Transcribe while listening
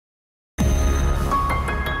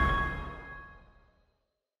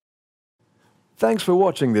Thanks for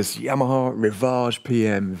watching this Yamaha RIVAGE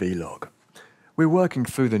PM vlog. We're working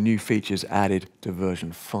through the new features added to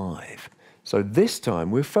version 5. So this time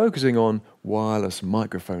we're focusing on wireless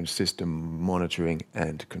microphone system monitoring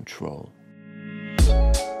and control.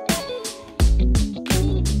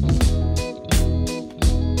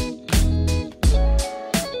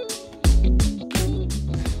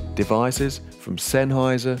 Devices from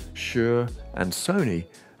Sennheiser, Shure and Sony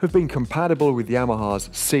have been compatible with Yamaha's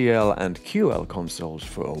CL and QL consoles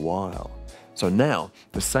for a while. So now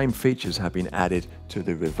the same features have been added to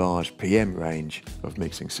the RIVAGE PM range of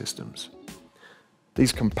mixing systems.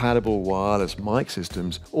 These compatible wireless mic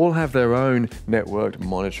systems all have their own networked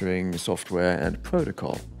monitoring software and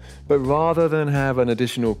protocol. But rather than have an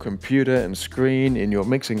additional computer and screen in your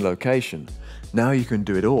mixing location, now you can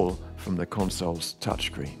do it all from the console's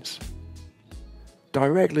touchscreens.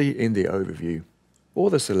 Directly in the overview, or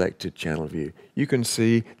the selected channel view, you can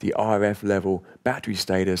see the RF level, battery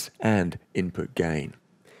status and input gain.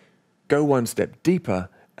 Go one step deeper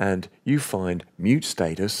and you find mute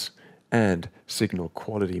status and signal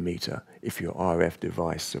quality meter if your RF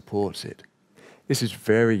device supports it. This is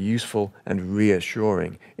very useful and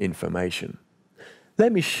reassuring information.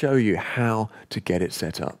 Let me show you how to get it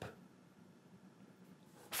set up.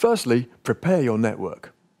 Firstly, prepare your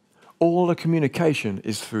network. All the communication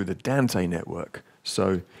is through the Dante network,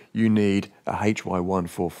 so you need a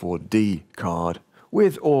HY144D card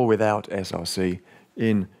with or without SRC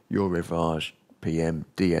in your RIVAGE PM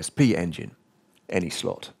DSP engine, any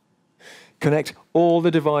slot. Connect all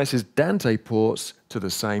the device's Dante ports to the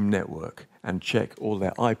same network and check all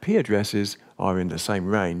their IP addresses are in the same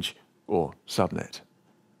range or subnet.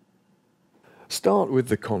 Start with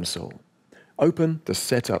the console. Open the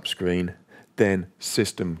setup screen, then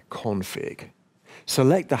System Config.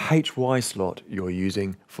 Select the HY slot you're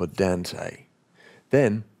using for Dante.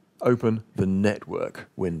 Then open the Network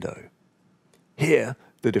window. Here,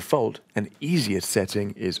 the default and easiest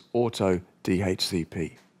setting is Auto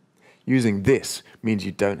DHCP. Using this means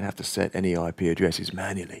you don't have to set any IP addresses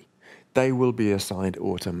manually. They will be assigned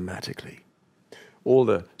automatically. All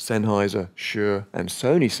the Sennheiser, Shure and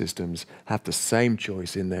Sony systems have the same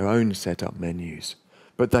choice in their own setup menus,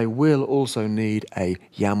 but they will also need a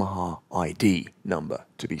Yamaha ID number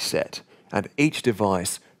to be set, and each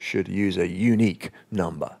device should use a unique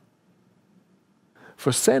number.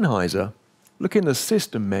 For Sennheiser, look in the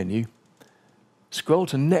System menu, scroll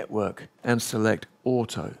to Network and select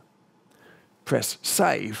Auto. Press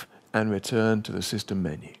Save and return to the System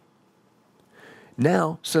menu.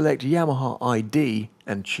 Now select Yamaha ID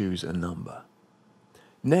and choose a number.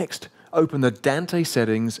 Next, open the Dante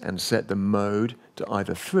settings and set the mode to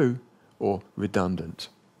either through or redundant.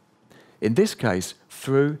 In this case,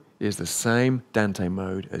 through is the same Dante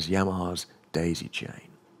mode as Yamaha's daisy chain.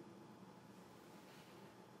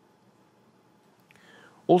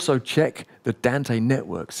 Also check the Dante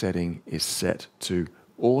network setting is set to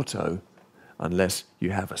auto unless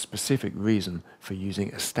you have a specific reason for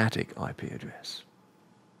using a static IP address.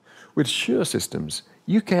 With Shure systems,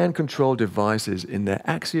 you can control devices in their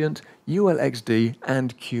Axient, ULXD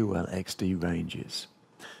and QLXD ranges.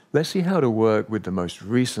 Let's see how to work with the most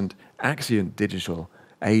recent Axient Digital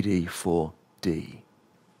AD4D.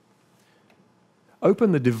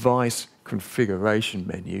 Open the Device Configuration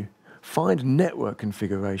menu, find Network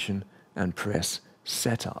Configuration and press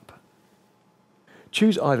Setup.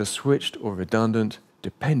 Choose either switched or redundant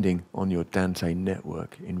depending on your Dante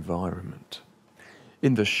network environment.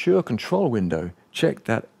 In the Shure control window, check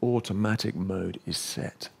that automatic mode is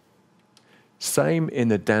set. Same in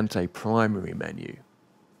the Dante primary menu.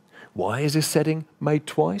 Why is this setting made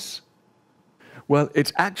twice? Well,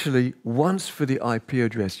 it's actually once for the IP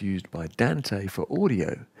address used by Dante for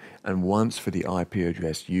audio and once for the IP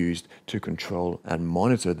address used to control and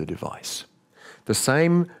monitor the device. The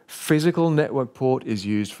same physical network port is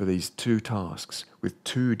used for these two tasks with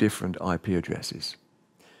two different IP addresses.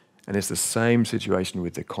 And it's the same situation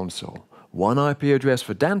with the console. One IP address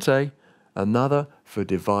for Dante, another for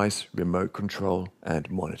device remote control and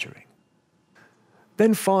monitoring.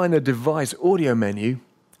 Then find the device audio menu,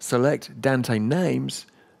 select Dante names,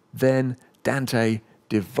 then Dante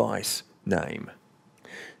device name.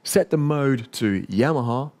 Set the mode to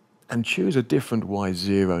Yamaha and choose a different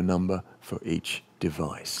Y0 number for each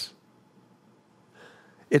device.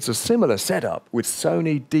 It's a similar setup with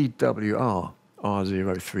Sony DWR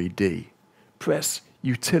R03D. Press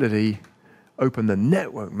Utility, open the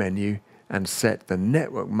Network menu and set the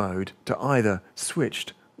network mode to either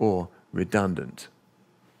switched or redundant.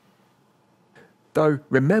 Though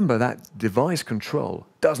remember that device control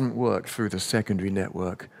doesn't work through the secondary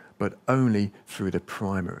network, but only through the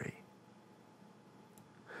primary.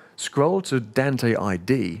 scroll to Dante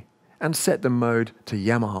ID and set the mode to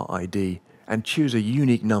Yamaha ID and choose a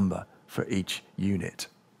unique number for each unit.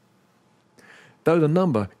 Though the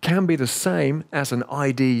number can be the same as an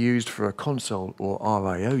ID used for a console or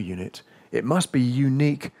RIO unit, it must be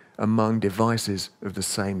unique among devices of the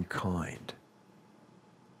same kind.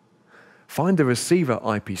 Find the receiver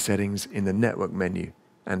IP settings in the network menu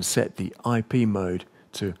and set the IP mode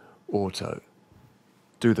to auto.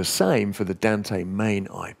 Do the same for the Dante main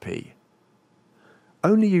IP.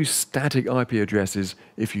 Only use static IP addresses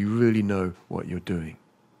if you really know what you're doing.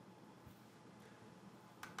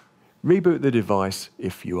 Reboot the device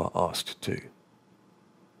if you are asked to.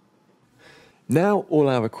 Now all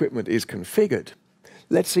our equipment is configured,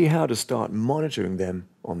 let's see how to start monitoring them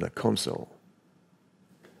on the console.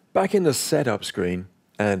 Back in the Setup screen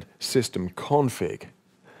and System Config,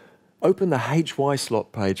 open the HY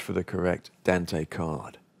slot page for the correct Dante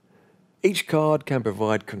card. Each card can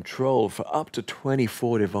provide control for up to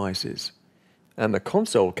 24 devices, and the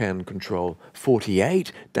console can control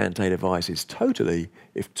 48 Dante devices totally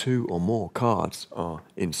if 2 or more cards are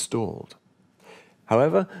installed.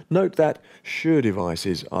 However, note that Shure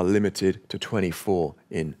devices are limited to 24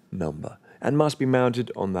 in number and must be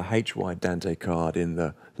mounted on the HY Dante card in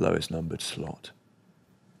the lowest numbered slot.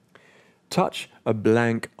 Touch a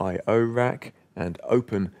blank I/O rack and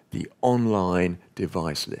open the online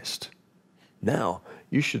device list. Now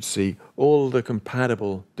you should see all the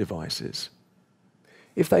compatible devices.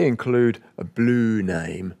 If they include a blue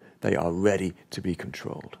name, they are ready to be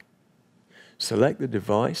controlled. Select the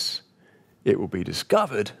device, it will be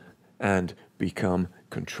discovered and become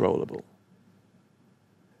controllable.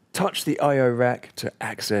 Touch the I/O rack to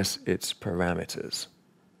access its parameters.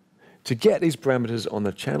 To get these parameters on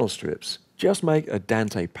the channel strips, just make a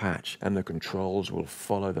Dante patch and the controls will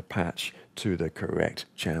follow the patch to the correct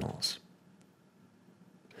channels.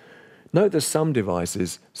 Note that some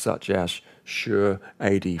devices, such as Shure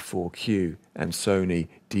AD4Q and Sony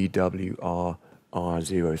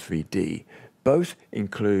DWR-R03D, both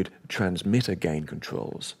include transmitter gain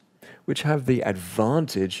controls, which have the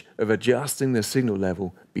advantage of adjusting the signal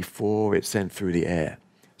level before it's sent through the air,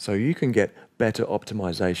 so you can get better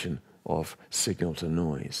optimization of signal to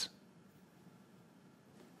noise.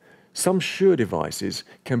 Some Shure devices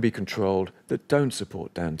can be controlled that don't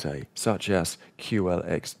support Dante, such as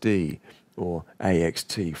QLXD or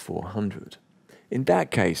AXT400. In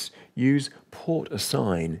that case, use Port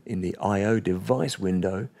Assign in the I/O device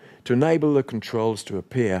window to enable the controls to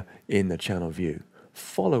appear in the channel view,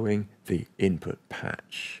 following the input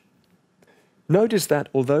patch. Notice that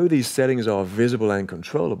although these settings are visible and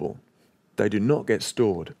controllable, they do not get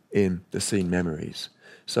stored in the scene memories,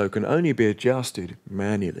 so can only be adjusted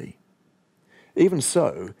manually. Even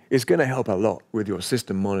so, it's going to help a lot with your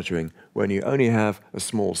system monitoring when you only have a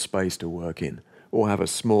small space to work in or have a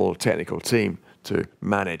small technical team to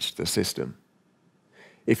manage the system.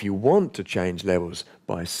 If you want to change levels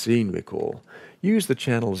by scene recall, use the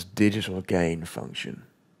channel's digital gain function.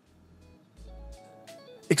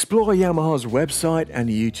 Explore Yamaha's website and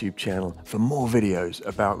YouTube channel for more videos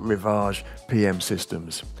about RIVAGE PM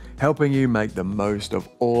systems, helping you make the most of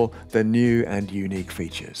all the new and unique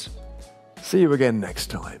features. See you again next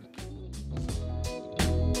time.